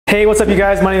Hey, what's up you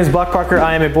guys? My name is Buck Parker.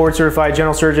 I am a board certified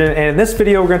general surgeon, and in this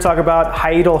video we're going to talk about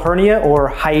hiatal hernia or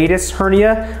hiatus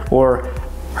hernia or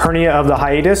hernia of the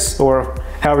hiatus, or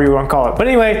however you want to call it. But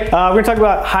anyway, we're going to talk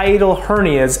about hiatal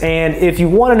hernias, and if you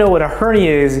want to know what a hernia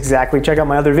is exactly, check out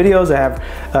my other videos. I have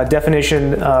a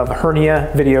definition of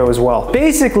hernia video as well.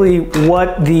 Basically,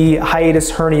 what the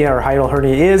hiatus hernia or hiatal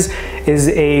hernia is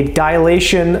a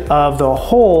dilation of the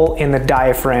hole in the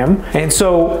diaphragm. And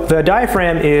so the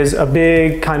diaphragm is a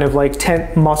big kind of like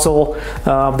tent muscle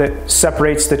that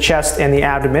separates the chest and the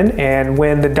abdomen. And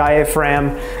when the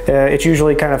diaphragm, it's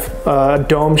usually kind of a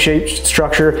dome-shaped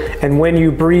structure, and when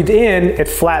you breathe in, it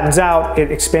flattens out,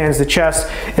 it expands the chest,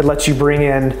 it lets you bring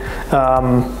in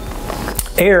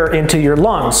air into your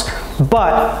lungs.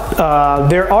 But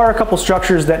there are a couple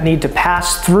structures that need to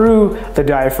pass through the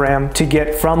diaphragm to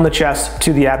get from the chest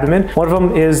to the abdomen. One of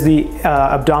them is the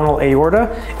abdominal aorta,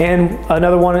 and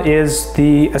another one is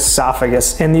the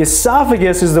esophagus. And the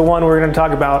esophagus is the one we're going to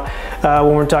talk about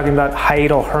when we're talking about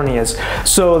hiatal hernias.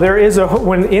 So there is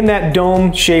when in that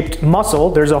dome-shaped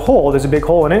muscle, there's a hole, there's a big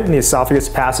hole in it, and the esophagus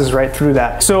passes right through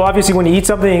that. So obviously when you eat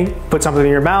something, put something in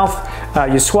your mouth,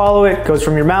 you swallow it, goes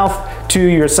from your mouth to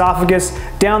your esophagus,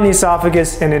 down the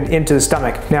esophagus, and then into the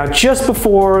stomach. Now, just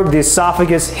before the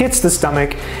esophagus hits the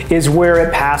stomach is where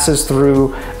it passes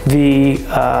through the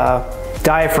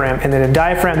diaphragm, and then in the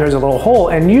diaphragm there's a little hole,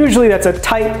 and usually that's a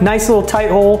tight, nice little tight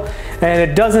hole, and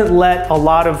it doesn't let a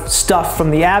lot of stuff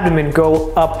from the abdomen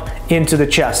go up into the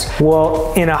chest.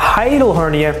 Well, in a hiatal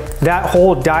hernia, that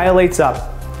hole dilates up,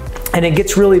 and it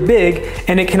gets really big,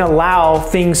 and it can allow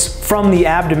things from the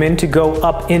abdomen to go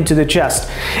up into the chest.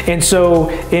 And so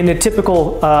in a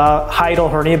typical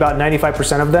hiatal hernia, about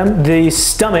 95% of them, the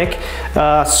stomach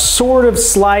sort of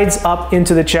slides up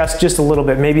into the chest just a little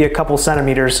bit, maybe a couple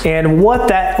centimeters. And what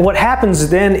happens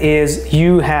then is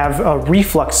you have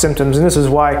reflux symptoms, and this is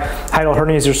why hiatal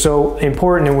hernias are so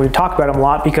important, and we talk about them a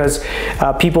lot, because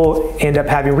people end up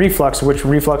having reflux, which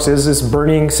reflux is this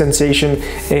burning sensation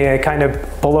kind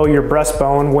of below your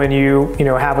breastbone when you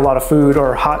have a lot of food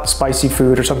or hot spicy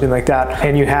food or something like that,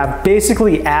 and you have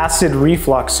basically acid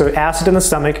reflux. So acid in the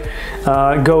stomach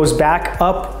goes back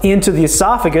up into the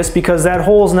esophagus because that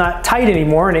hole is not tight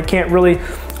anymore, and it can't really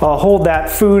hold that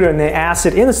food and the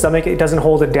acid in the stomach. It doesn't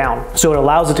hold it down, so it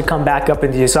allows it to come back up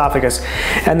into the esophagus.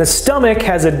 And the stomach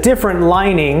has a different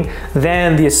lining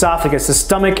than the esophagus. The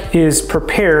stomach is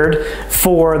prepared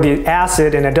for the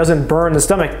acid, and it doesn't burn the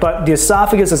stomach, but the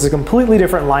esophagus has a completely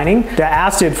different lining. The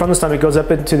acid from the stomach goes up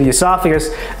into the esophagus,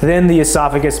 then the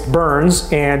esophagus burns,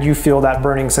 and you feel that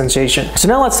burning sensation. So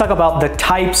now let's talk about the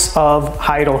types of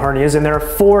hiatal hernias, and there are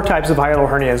 4 types of hiatal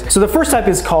hernias. So the first type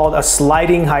is called a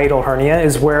sliding hiatal hernia,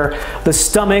 is where the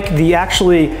stomach,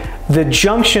 the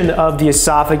junction of the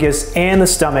esophagus and the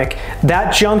stomach,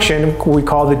 that junction we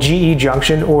call the GE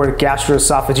junction or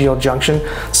gastroesophageal junction,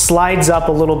 slides up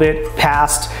a little bit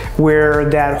past where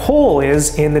that hole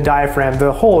is in the diaphragm.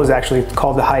 The hole is actually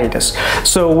called the hiatus.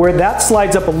 So where that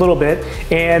slides up a little bit,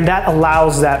 and that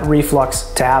allows that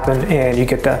reflux to happen, and you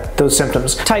get those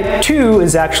symptoms. Type 2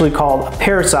 is actually called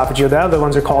paraesophageal. The other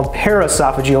ones are called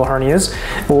paraesophageal hernias,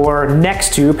 or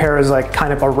next to. Para is like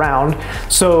kind of around.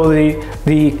 So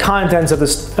the contents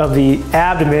of the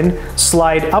abdomen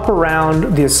slide up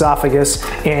around the esophagus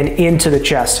and into the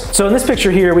chest. So in this picture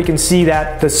here, we can see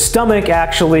that the stomach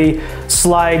actually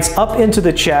slides up into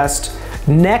the chest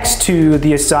next to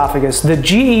the esophagus. The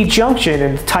GE junction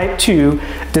in type 2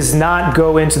 does not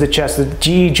go into the chest. The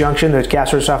GE junction, the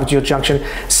gastroesophageal junction,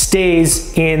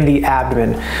 stays in the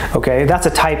abdomen. Okay, that's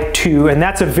a type 2, and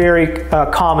that's a very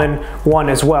common one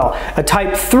as well. A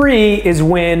type 3 is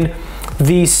when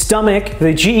the stomach,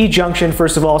 the GE junction,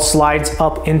 first of all, slides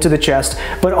up into the chest,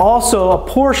 but also a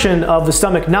portion of the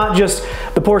stomach, not just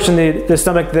the portion of the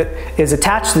stomach that is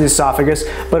attached to the esophagus,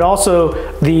 but also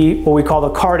what we call the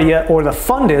cardia or the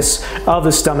fundus of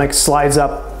the stomach slides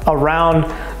up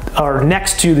around or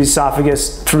next to the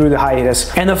esophagus through the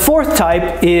hiatus. And the 4th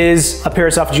type is a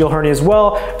paraesophageal hernia as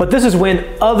well, but this is when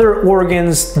other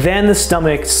organs than the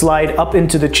stomach slide up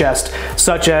into the chest,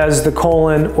 such as the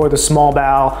colon or the small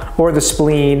bowel or the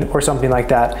spleen or something like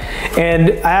that.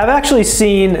 And I've actually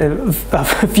seen a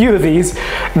few of these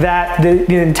that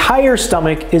the entire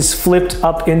stomach is flipped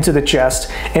up into the chest,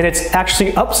 and it's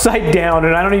actually upside down,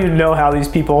 and I don't even know how these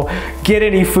people get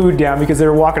any food down because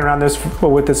they're walking around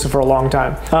with this for a long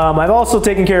time. I've also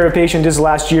taken care of a patient just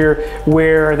last year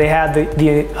where they had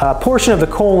the portion of the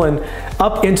colon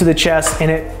up into the chest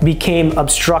and it became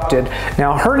obstructed.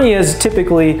 Now hernias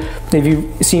typically, if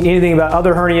you've seen anything about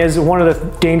other hernias, one of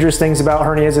the dangerous things about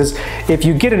hernias is if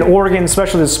you get an organ,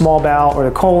 especially the small bowel or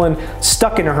the colon,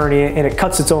 stuck in a hernia and it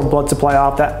cuts its own blood supply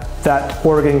off, that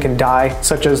organ can die,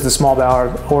 such as the small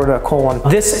bowel or the colon.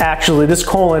 This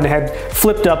colon had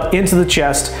flipped up into the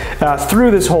chest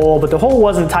through this hole, but the hole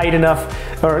wasn't tight enough,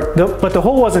 but the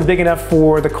hole wasn't big enough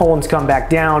for the colon to come back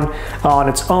down on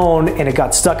its own, and it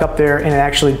got stuck up there and it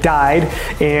actually died,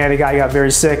 and the guy got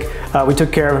very sick. We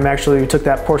took care of him. Actually, we took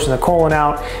that portion of the colon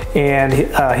out, and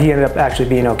he ended up actually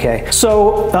being okay.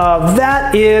 So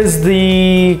that is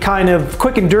the kind of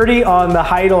quick and dirty on the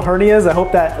hiatal hernias. I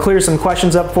hope that clears some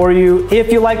questions up for you.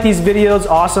 If you like these videos,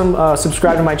 awesome.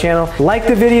 Subscribe to my channel. Like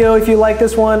the video if you like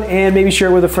this one, and maybe share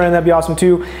it with a friend. That'd be awesome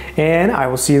too. And I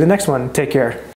will see you in the next one. Take care.